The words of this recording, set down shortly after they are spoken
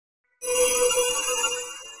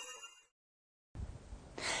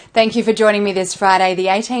Thank you for joining me this Friday, the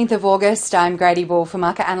 18th of August. I'm Grady Ball for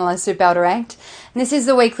Market Analyst at Bell Direct, and this is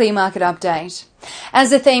the weekly market update. As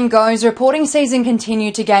the theme goes, reporting season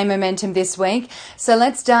continued to gain momentum this week, so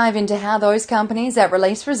let's dive into how those companies that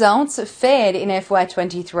released results fared in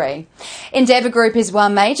FY23. Endeavour Group is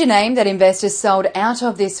one major name that investors sold out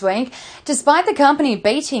of this week, despite the company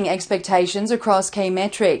beating expectations across key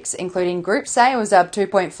metrics, including group sales up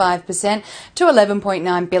 2.5% to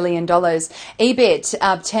 $11.9 billion, EBIT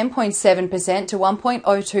up 10.7% to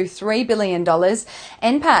 $1.023 billion,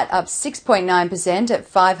 NPAT up 6.9%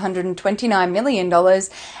 at $529 million,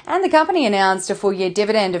 and the company announced a full-year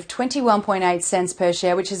dividend of 21.8 cents per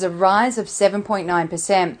share, which is a rise of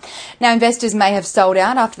 7.9%. Now, investors may have sold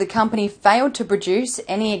out after the company failed to produce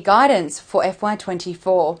any guidance for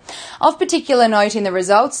FY24. Of particular note in the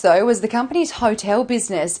results, though, was the company's hotel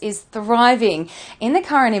business is thriving in the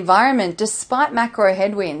current environment despite macro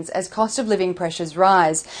headwinds as cost of living pressures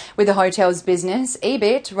rise, with the hotels business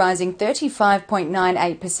EBIT rising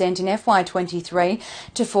 35.98% in FY23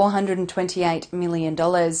 to $428 million.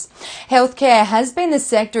 Healthcare has been the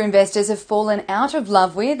sector investors have fallen out of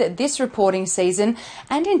love with this reporting season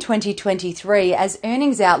and in 2023 as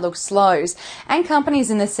earnings outlook slows, and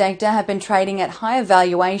companies in the sector have been trading at higher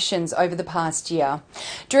valuations over the past year.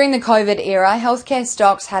 During the COVID era, healthcare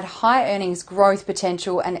stocks had high earnings growth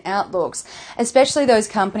potential and outlooks, especially those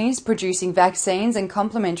companies producing vaccines and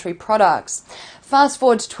complementary products. Fast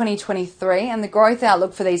forward to 2023 and the growth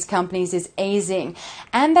outlook for these companies is easing,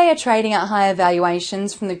 and they are trading at higher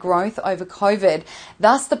valuations from the growth over COVID.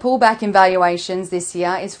 Thus, the pullback in valuations this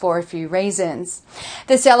year is for a few reasons.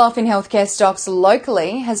 The sell-off in healthcare stocks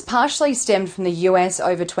locally has partially stemmed from the US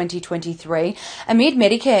over 2023 amid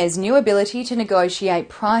Medicare's new ability to negotiate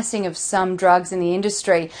pricing of some drugs in the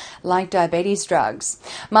industry, like diabetes drugs.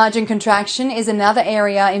 Margin contraction is another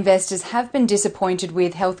area investors have been disappointed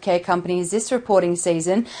with healthcare companies this reporting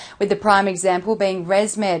season, with the prime example being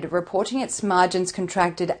ResMed reporting its margins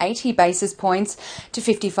contracted 80 basis points to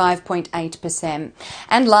 55.8%.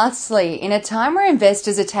 And lastly, in a time where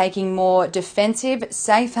investors are taking more defensive,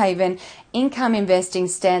 safe haven, income investing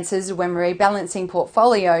stances when rebalancing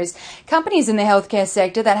portfolios, companies in the healthcare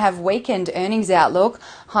sector that have weakened earnings outlook,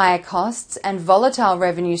 higher costs and volatile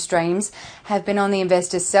revenue streams have been on the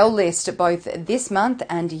investor sell list both this month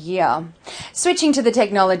and year. Switching to the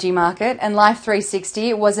technology market, and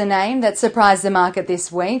Life360 was a name that surprised the market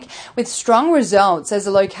this week with strong results as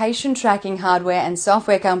a location tracking hardware and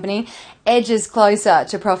software company edges closer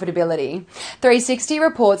to profitability. 360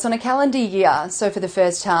 reports on a calendar year, so for the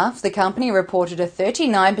first half, the company reported a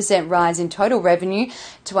 39% rise in total revenue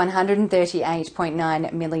to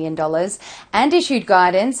 $138.9 million and issued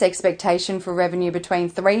guidance expectation for revenue between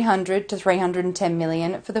 $300 to $310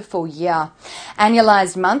 million for the full year.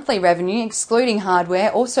 Annualized monthly revenue, excluding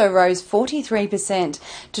hardware, also rose 43%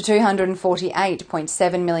 to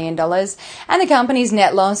 $248.7 million, and the company's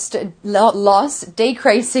net loss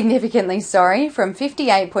decreased significantly from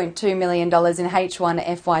 $58.2 million in H1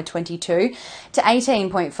 FY22 to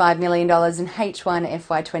 $18.5 million in H1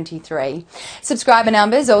 FY23. Subscriber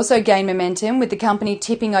numbers also gained momentum, with the company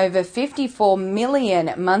tipping over 54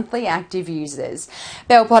 million monthly active users.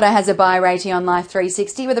 Bell Potter has a buy rating on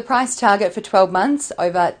Life360 with a price target for 12 months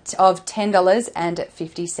of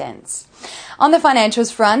 $10.50. On the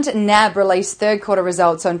financials front, NAB released third quarter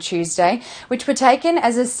results on Tuesday, which were taken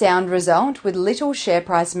as a sound result with little share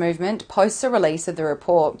price movement post the release of the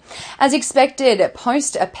report. As expected,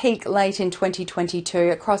 post a peak late in 2022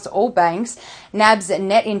 across all banks, NAB's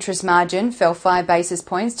net interest margin fell 5 basis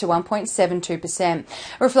points to 1.72%,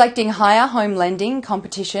 reflecting higher home lending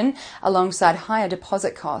competition alongside higher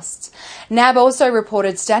deposit costs. NAB also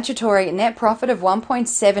reported statutory net profit of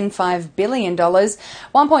 $1.75 billion,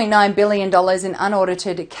 $1.9 billion in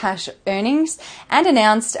unaudited cash earnings, and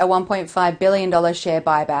announced a $1.5 billion share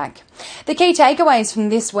buyback. The key takeaways from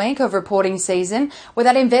this week of reporting season were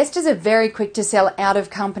that investors are very quick to sell out of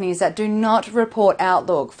companies that do not report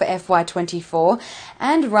outlook for FY24,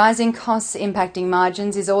 and rising costs impacting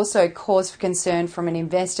margins is also cause for concern from an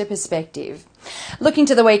investor perspective. Looking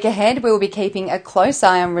to the week ahead, we will be keeping a close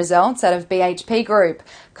eye on results out of BHP Group,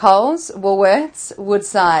 Coles, Woolworths,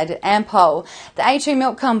 Woodside, Ampol, the A2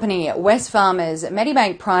 Milk Company, Wesfarmers,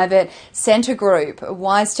 Medibank Private, Scentre Group,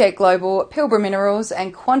 WiseTech Global, Pilbara Minerals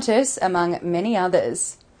and Qantas, among many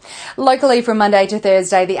others. Locally, from Monday to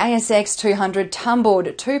Thursday, the ASX 200 tumbled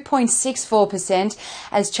 2.64%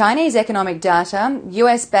 as Chinese economic data,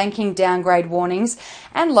 US banking downgrade warnings,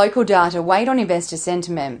 and local data weighed on investor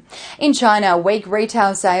sentiment. In China, weak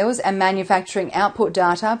retail sales and manufacturing output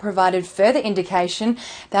data provided further indication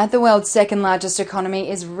that the world's second largest economy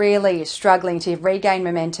is really struggling to regain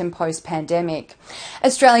momentum post-pandemic.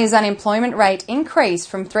 Australia's unemployment rate increased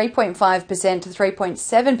from 3.5% to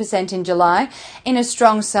 3.7% in July in a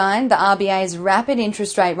strong sign the RBA's rapid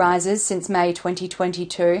interest rate rises since May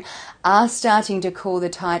 2022 are starting to cool the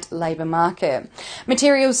tight labour market.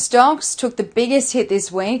 Materials stocks took the biggest hit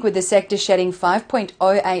this week, with the sector shedding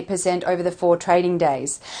 5.08% over the 4 trading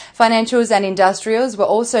days. Financials and industrials were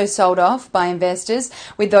also sold off by investors,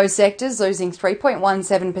 with those sectors losing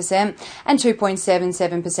 3.17% and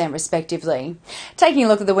 2.77% respectively. Taking a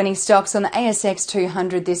look at the winning stocks on the ASX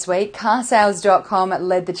 200 this week, carsales.com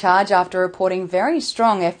led the charge after reporting very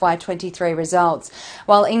strong FY23 results,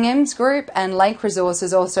 while Ingham's Group and Lake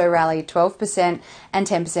Resources also rallied 12% and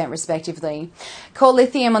 10% respectively. Core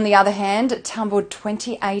Lithium, on the other hand, tumbled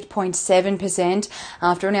 28.7%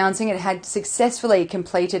 after announcing it had successfully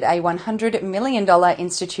completed a $100 million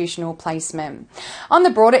institutional placement. On the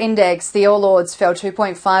broader index, the All Ords fell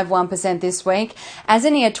 2.51% this week, as a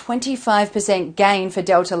near 25% gain for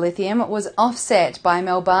Delta Lithium was offset by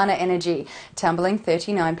Melbana Energy, tumbling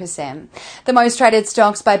 39%. The most traded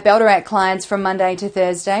stocks by Bell Direct clients from Monday to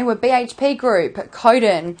Thursday were BHP Group,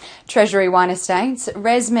 Codan, Treasury Wine Estates,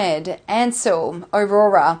 ResMed, Ansell,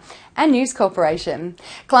 Aurora, and News Corporation.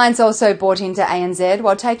 Clients also bought into ANZ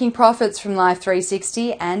while taking profits from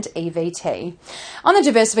Life360 and EVT. On the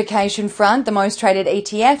diversification front, the most traded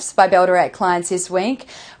ETFs by Bell Direct clients this week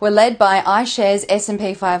were led by iShares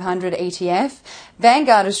S&P 500 ETF,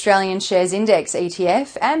 Vanguard Australian Shares Index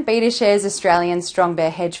ETF, and BetaShares Australian Strong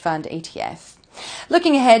Bear Hedge Fund ETF.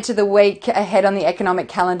 Looking ahead to the week ahead on the economic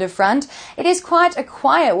calendar front, it is quite a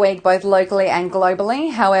quiet week both locally and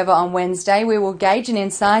globally. However, on Wednesday, we will gauge an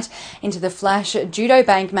insight into the flash Judo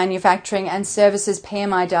Bank manufacturing and services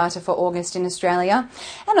PMI data for August in Australia.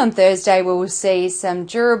 And on Thursday, we will see some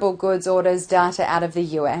durable goods orders data out of the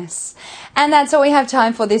US. And that's all we have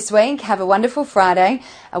time for this week. Have a wonderful Friday,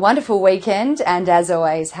 a wonderful weekend, and as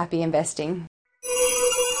always, happy investing.